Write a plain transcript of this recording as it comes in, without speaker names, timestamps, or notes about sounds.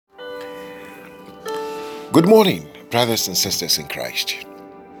Good morning, brothers and sisters in Christ.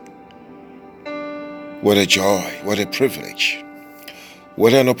 What a joy, what a privilege,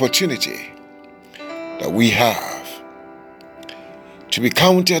 what an opportunity that we have to be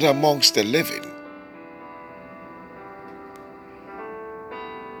counted amongst the living,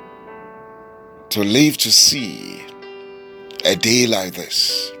 to live to see a day like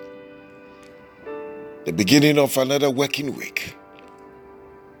this, the beginning of another working week.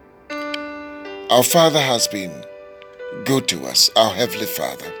 Our Father has been good to us, our Heavenly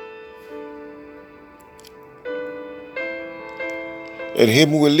Father. In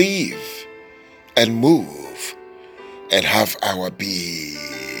Him we live and move and have our being.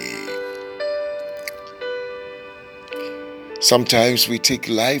 Sometimes we take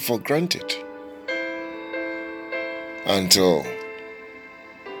life for granted until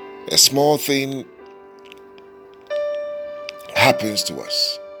a small thing happens to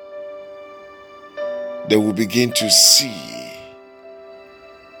us. Then we begin to see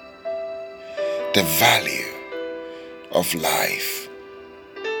the value of life.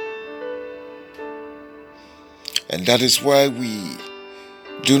 And that is why we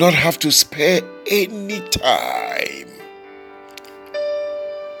do not have to spare any time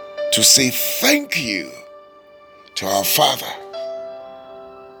to say thank you to our Father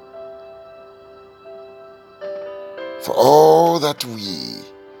for all that we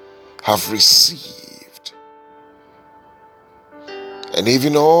have received, and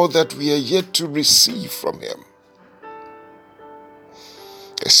even all that we are yet to receive from Him,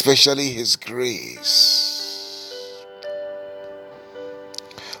 especially His grace.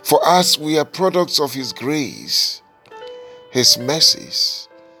 For us, we are products of His grace, His mercies,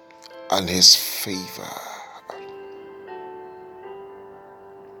 and His favor.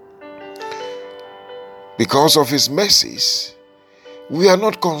 Because of His mercies, we are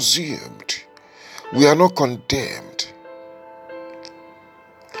not consumed. We are not condemned.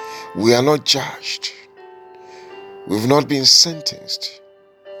 We are not judged. We've not been sentenced.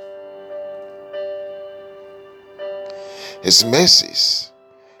 His mercies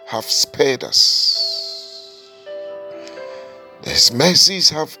have spared us. His mercies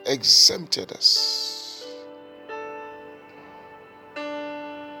have exempted us.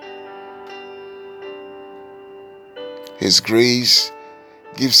 His grace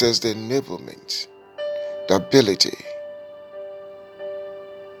gives us the enablement, the ability.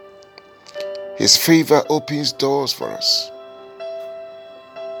 His favor opens doors for us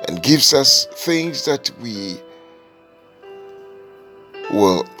and gives us things that we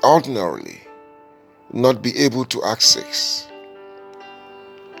will ordinarily not be able to access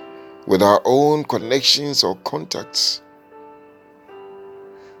with our own connections or contacts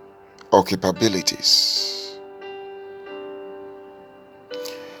or capabilities.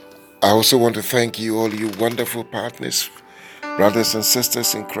 I also want to thank you, all you wonderful partners, brothers and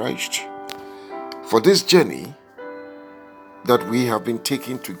sisters in Christ, for this journey that we have been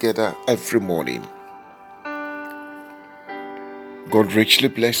taking together every morning. God richly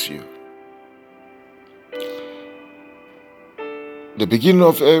bless you. The beginning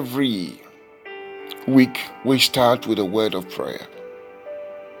of every week, we start with a word of prayer.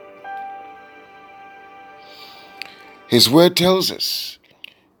 His word tells us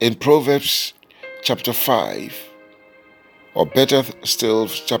in Proverbs chapter 5, or better still,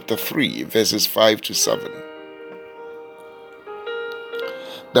 chapter 3, verses 5 to 7,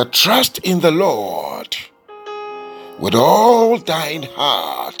 that trust in the Lord with all thine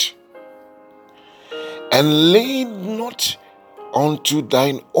heart, and lean not unto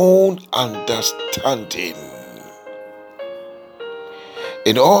thine own understanding.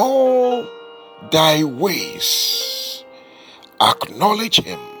 In all thy ways acknowledge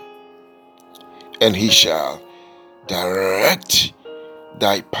Him, and He shall direct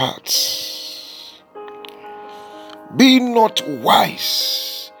thy paths. Be not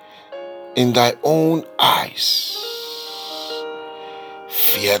wise in thy own eyes.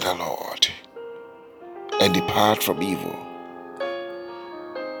 Fear the Lord and depart from evil.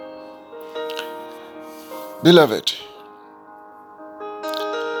 Beloved,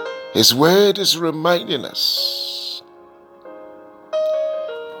 His word is reminding us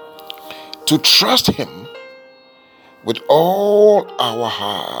to trust Him with all our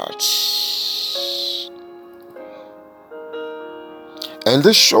hearts. And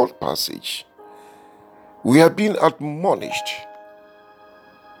this short passage, we have been admonished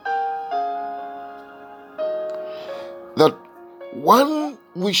that one,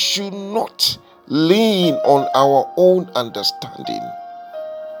 we should not lean on our own understanding.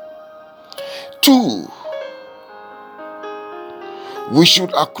 2, we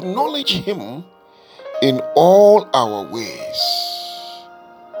should acknowledge Him in all our ways.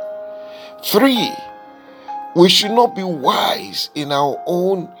 3, we should not be wise in our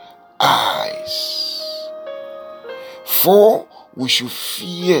own eyes. 4, we should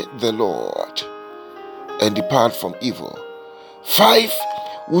fear the Lord and depart from evil. 5,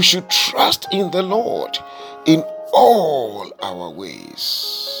 we should trust in the Lord in all our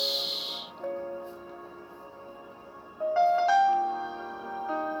ways.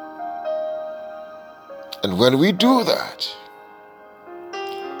 And when we do that,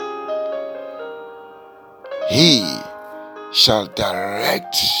 He shall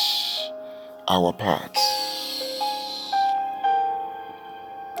direct our paths.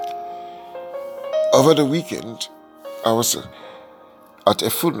 Over the weekend, I was at a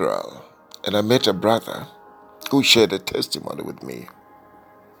funeral and I met a brother who shared a testimony with me.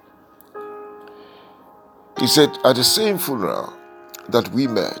 He said at the same funeral that we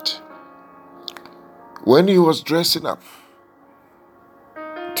met, when he was dressing up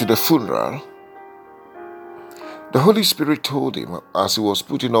to the funeral, the Holy Spirit told him as he was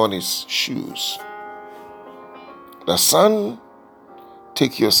putting on his shoes, "The son,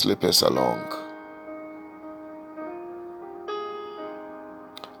 take your slippers along."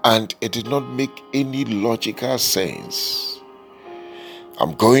 And it did not make any logical sense.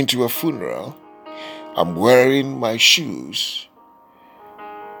 I'm going to a funeral, I'm wearing my shoes,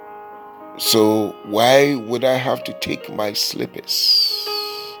 so why would I have to take my slippers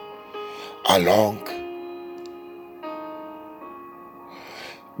along?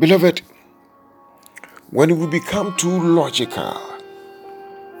 Beloved, when we become too logical,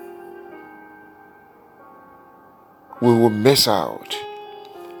 we will miss out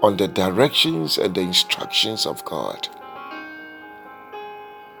on the directions and the instructions of God.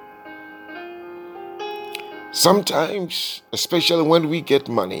 Sometimes, especially when we get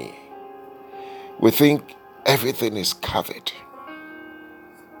money, we think everything is covered.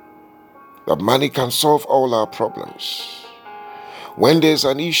 That money can solve all our problems. When there's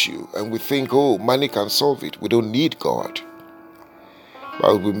an issue and we think, oh, money can solve it, we don't need God.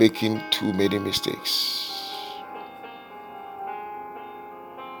 But we're making too many mistakes.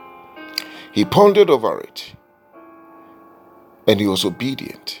 He pondered over it, and he was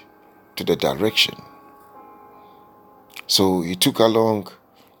obedient to the direction. So he took along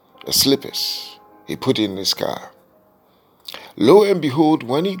the slippers. He put in his car. Lo and behold,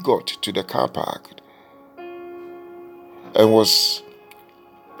 when he got to the car park and was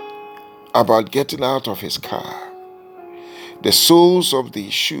about getting out of his car, the soles of the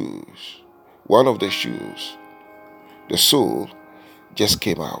shoes, one of the shoes, the sole just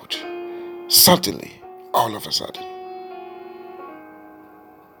came out. Suddenly, all of a sudden.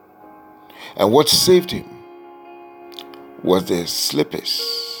 And what saved him was the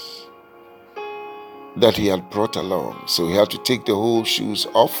slippers that he had brought along. So he had to take the whole shoes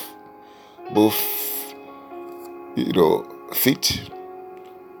off, both, feet,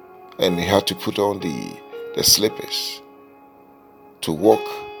 and he had to put on the slippers to walk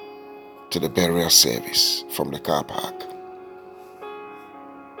to the burial service from the car park.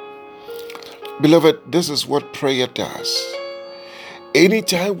 Beloved, this is what prayer does.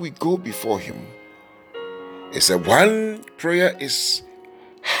 Anytime we go before Him, it's one prayer is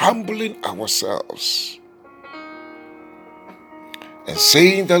humbling ourselves and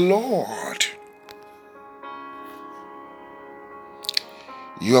saying, "The Lord,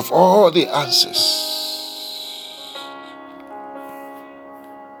 you have all the answers.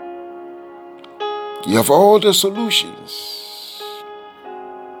 You have all the solutions.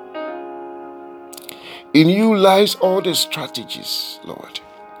 In you lies all the strategies, Lord.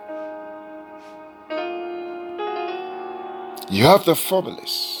 You have the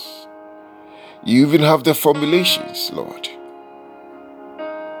formulas. You even have the formulations, Lord.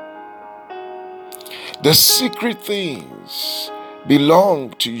 The secret things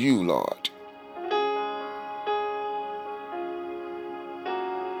belong to you, Lord.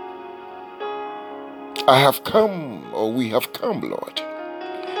 We have come, Lord,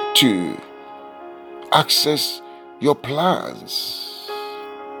 to access your plans.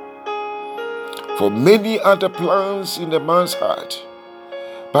 For many other plans in the man's heart,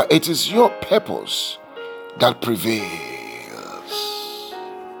 but it is your purpose that prevails.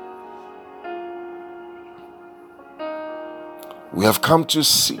 We have come to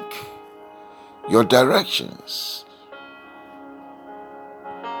seek your directions.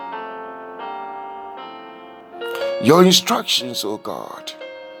 Your instructions, O God.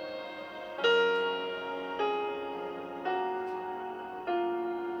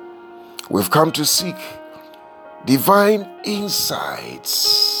 We've come to seek divine insights.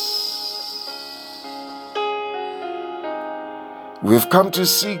 We've come to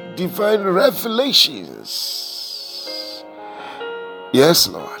seek divine revelations. Yes,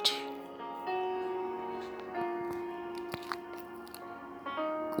 Lord.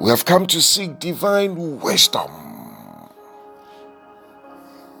 We have come to seek divine wisdom.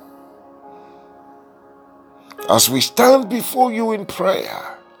 As we stand before you in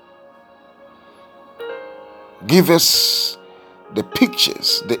prayer, give us the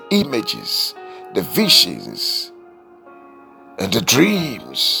pictures, the images, the visions, and the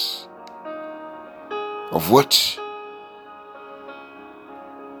dreams of what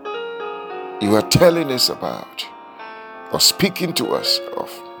you are telling us about or speaking to us of.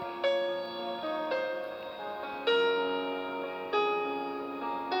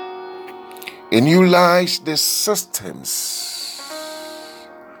 In you lies the systems,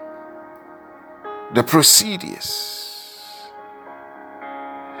 the procedures,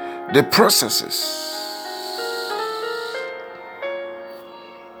 the processes.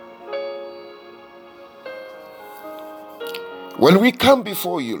 When we come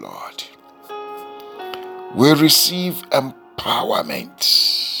before you, Lord, we receive empowerment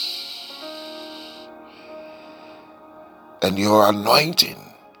and your anointing.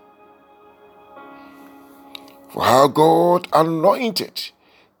 For how God anointed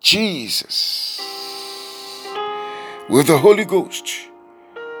Jesus with the Holy Ghost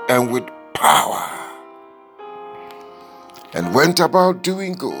and with power, and went about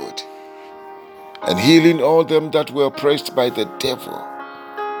doing good and healing all them that were oppressed by the devil.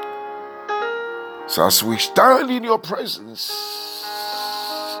 So as we stand in your presence,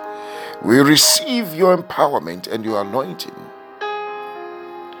 we receive your empowerment and your anointing.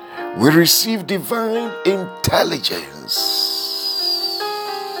 We receive divine intelligence,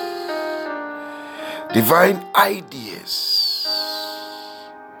 divine ideas.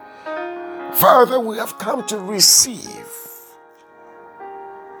 Father, we have come to receive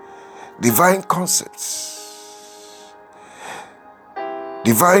divine concepts,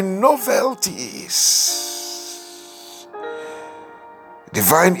 divine novelties,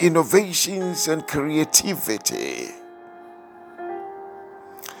 divine innovations and creativity.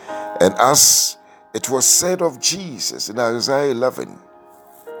 And as it was said of Jesus in Isaiah 11,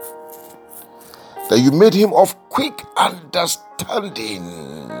 that you made him of quick understanding.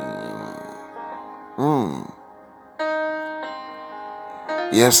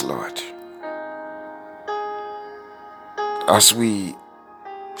 Yes, Lord. As we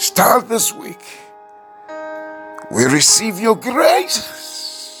start this week, we receive your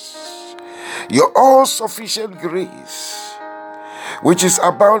grace, your all-sufficient grace, which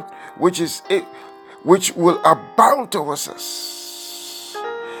will abound towards us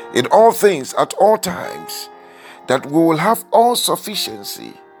in all things at all times, that we will have all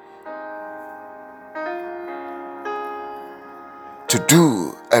sufficiency to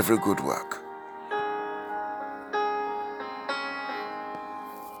do every good work.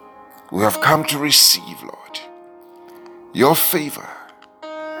 We have come to receive, Lord, your favor,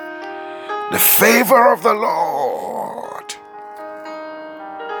 the favor of the Lord.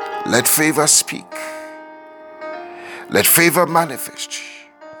 Let favor speak. Let favor manifest.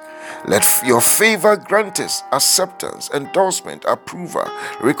 Let your favor grant us acceptance, endorsement, approval,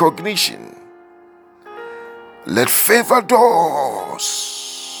 recognition. Let favor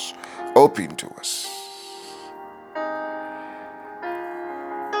doors open to us.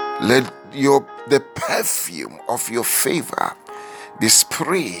 Let the perfume of your favor be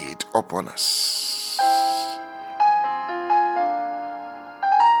sprayed upon us.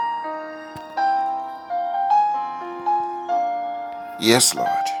 Yes, Lord.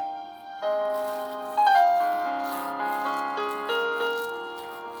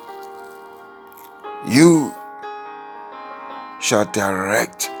 You shall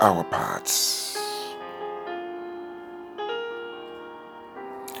direct our paths.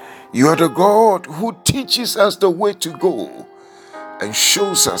 You are the God who teaches us the way to go and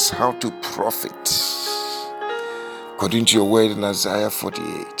shows us how to profit, according to your word in Isaiah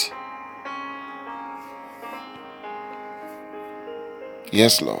 48.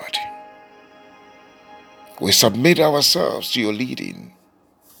 Yes, Lord. We submit ourselves to your leading.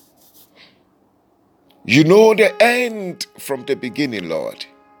 You know the end from the beginning, Lord.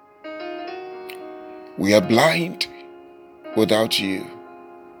 We are blind without you.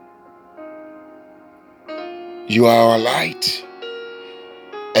 You are our light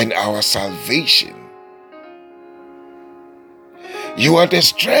and our salvation. You are the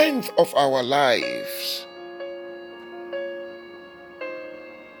strength of our lives.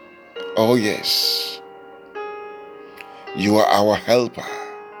 Oh yes, you are our helper.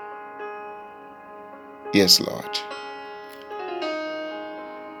 Yes, Lord.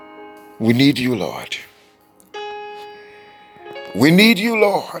 We need you, Lord. We need you,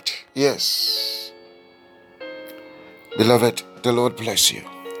 Lord. Yes. Beloved, the Lord bless you.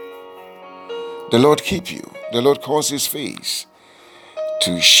 The Lord keep you. The Lord cause his face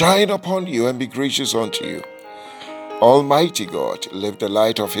to shine upon you and be gracious unto you. Almighty God, lift the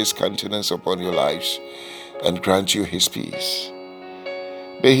light of his countenance upon your lives and grant you his peace.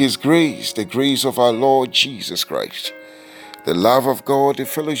 May his grace, the grace of our Lord Jesus Christ, the love of God, the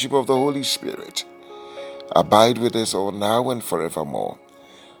fellowship of the Holy Spirit, abide with us all now and forevermore.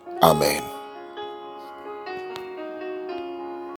 Amen.